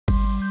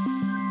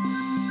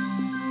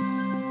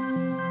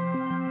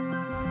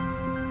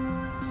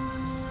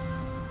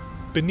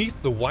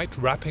Beneath the white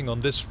wrapping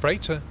on this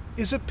freighter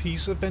is a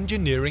piece of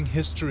engineering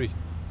history.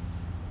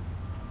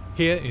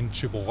 Here in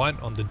Turbine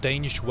on the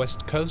Danish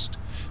west coast,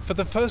 for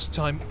the first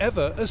time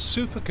ever a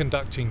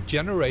superconducting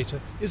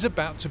generator is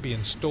about to be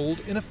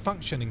installed in a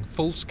functioning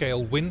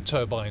full-scale wind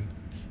turbine,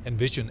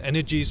 Envision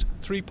Energy's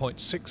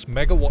 3.6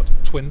 megawatt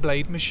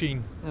twin-blade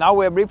machine. Now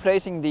we're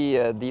replacing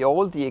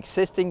the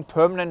existing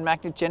permanent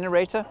magnet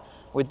generator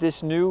with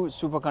this new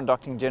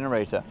superconducting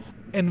generator.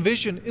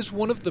 Envision is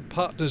one of the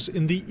partners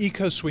in the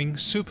EcoSwing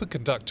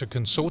Superconductor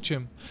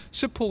consortium,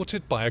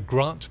 supported by a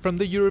grant from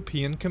the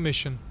European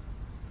Commission.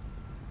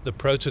 The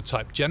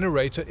prototype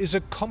generator is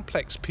a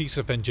complex piece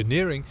of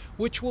engineering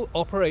which will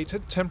operate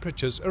at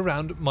temperatures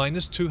around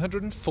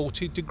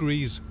 -240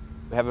 degrees.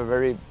 We have a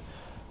very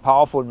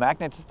powerful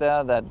magnet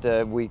there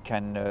that we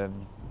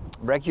can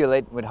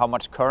regulate with how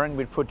much current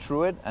we put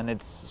through it, and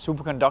it's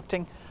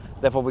superconducting.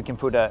 Therefore we can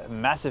put a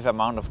massive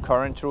amount of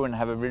current through and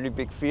have a really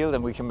big field,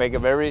 and we can make a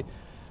very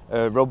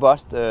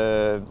robust,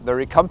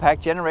 very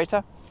compact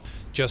generator.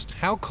 Just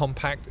how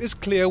compact is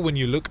clear when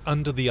you look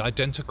under the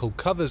identical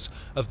covers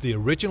of the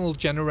original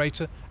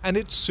generator and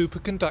its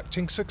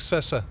superconducting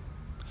successor.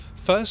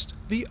 First,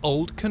 the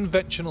old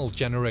conventional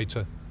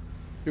generator.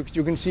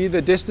 You can see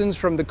the distance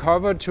from the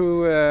cover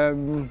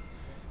to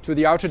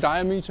the outer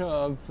diameter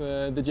of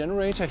the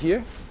generator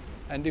here.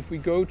 And if we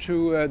go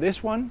to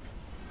this one,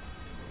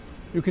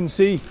 you can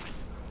see,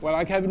 well,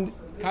 I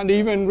can't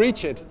even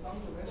reach it.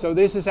 So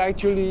this is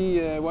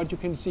actually what you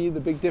can see,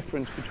 the big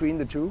difference between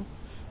the two.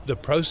 The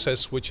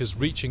process, which is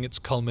reaching its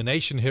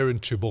culmination here in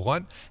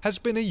Turbine, has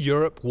been a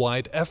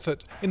Europe-wide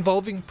effort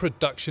involving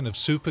production of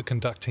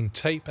superconducting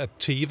tape at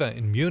TIVA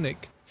in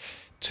Munich,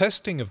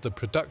 testing of the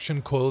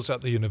production coils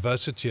at the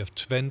University of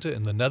Twente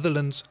in the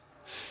Netherlands,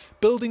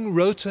 building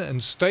rotor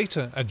and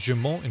stator at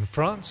Gemont in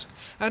France,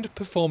 and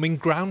performing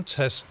ground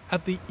tests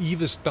at the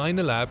EVIS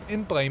Dynalab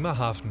in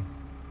Bremerhaven.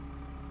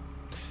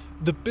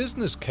 The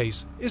business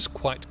case is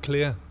quite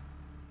clear.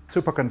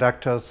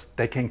 Superconductors,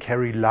 they can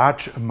carry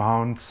large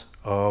amounts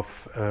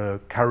of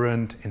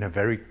current in a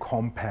very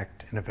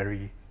compact, in a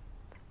very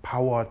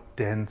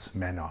power-dense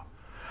manner.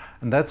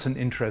 And that's an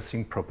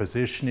interesting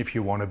proposition if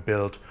you want to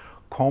build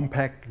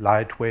compact,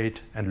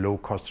 lightweight and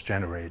low-cost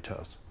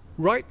generators.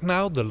 Right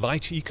now the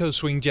light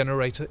EcoSwing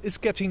generator is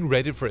getting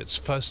ready for its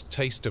first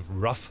taste of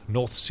rough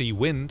North Sea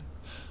wind,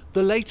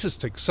 the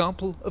latest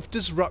example of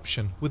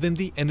disruption within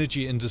the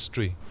energy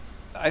industry.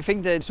 I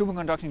think that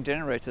superconducting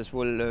generators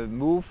will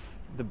move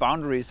the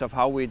boundaries of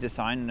how we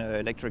design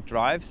electric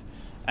drives,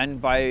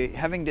 and by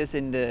having this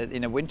in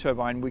a wind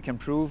turbine we can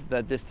prove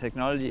that this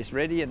technology is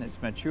ready and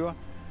it's mature,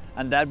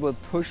 and that will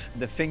push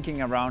the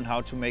thinking around how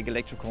to make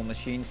electrical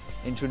machines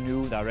into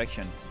new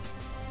directions.